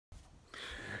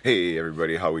Hey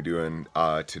everybody, how we doing?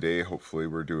 Today, hopefully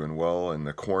we're doing well in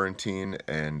the quarantine,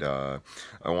 and I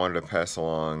wanted to pass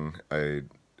along. I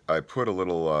put a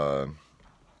little.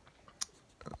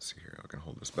 Let's see here. I can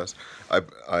hold this best.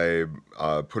 I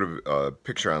put a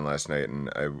picture on last night, and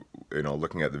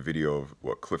looking at the video of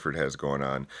what Clifford has going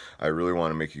on, I really want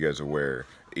to make you guys aware.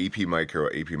 AP Micro,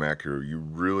 AP Macro, you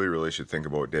really should think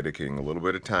about dedicating a little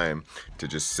bit of time to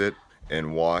just sit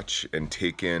and watch and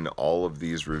take in all of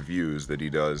these reviews that he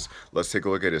does. Let's take a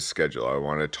look at his schedule. I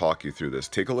want to talk you through this.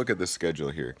 Take a look at the schedule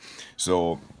here.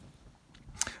 So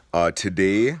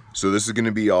today, this is going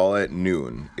to be all at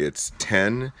noon. It's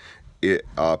 10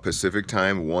 Pacific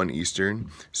time, 1 Eastern,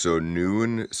 so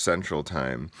noon Central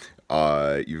time.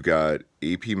 You've got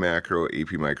AP Macro,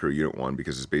 AP Micro Unit 1,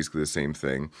 because it's basically the same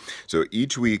thing. So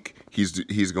each week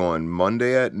he's going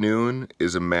Monday at noon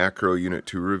is a Macro Unit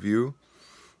 2 review.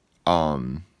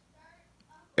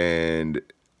 And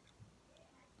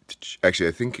actually,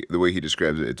 I think the way he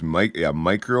describes it, it's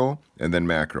micro and then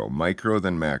macro, micro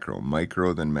then macro,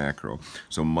 micro then macro.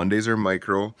 So Mondays are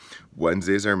micro,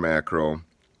 Wednesdays are macro,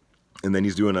 and then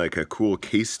he's doing like a cool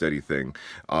case study thing,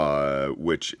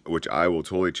 which I will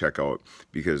totally check out,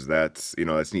 because that's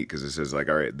that's neat, because it says like,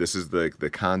 all right, this is the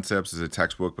concepts is a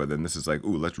textbook, but then this is like,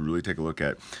 ooh, let's really take a look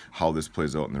at how this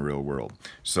plays out in the real world.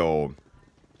 So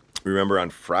remember, on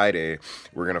Friday,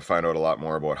 we're going to find out a lot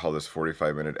more about how this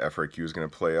 45-minute FRQ is going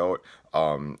to play out.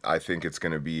 I think it's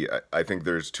going to be, I think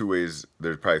there's there's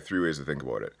probably 3 ways to think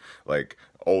about it. Like,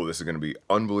 oh, this is going to be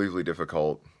unbelievably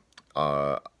difficult.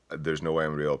 There's no way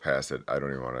I'm going to be able to pass it. I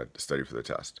don't even want to study for the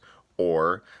test.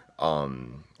 Or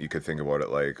you could think about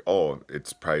it like, oh,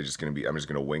 it's probably just going to be, I'm just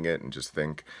going to wing it and just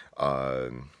think,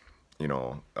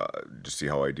 just see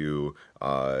how I do.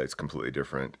 It's completely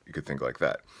different. You could think like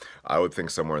that. I would think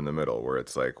somewhere in the middle, where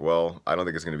it's like, well, I don't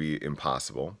think it's going to be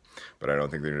impossible, but I don't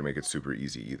think they're going to make it super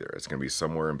easy either. It's going to be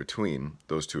somewhere in between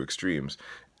those two extremes.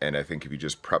 And I think if you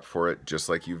just prep for it, just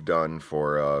like you've done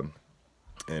for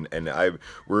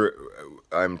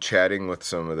I'm chatting with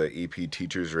some of the AP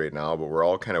teachers right now, but we're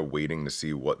all kind of waiting to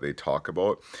see what they talk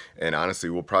about. And honestly,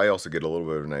 we'll probably also get a little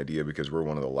bit of an idea, because we're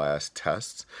one of the last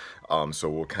tests. So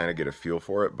we'll kind of get a feel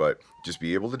for it, but just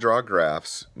be able to draw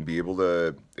graphs, be able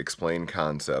to explain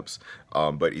concepts.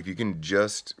 But if you can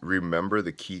just remember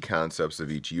the key concepts of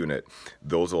each unit,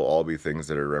 those will all be things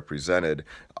that are represented.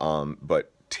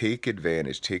 But take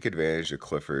advantage of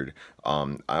Clifford.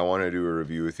 I want to do a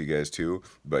review with you guys too,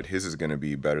 but his is going to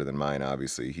be better than mine.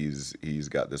 Obviously, he's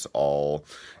got this all.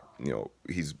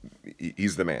 He's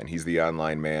the man. He's the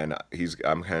online man.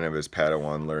 I'm kind of his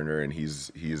Padawan learner, and he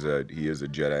is a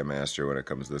Jedi master when it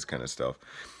comes to this kind of stuff.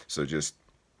 So just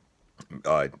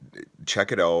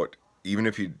check it out. Even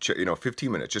if you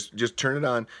 15 minutes, just turn it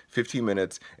on 15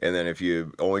 minutes, and then if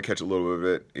you only catch a little bit of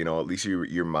it, at least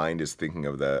your mind is thinking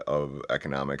of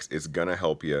economics. It's gonna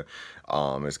help you.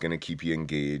 It's gonna keep you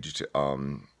engaged.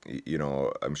 I'm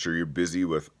sure you're busy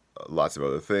with lots of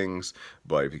other things,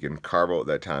 but if you can carve out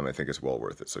that time, I think it's well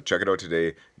worth it. So check it out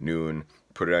today, noon.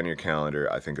 Put it on your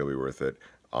calendar. I think it'll be worth it.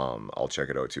 I'll check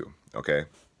it out too. Okay,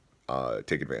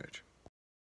 take advantage.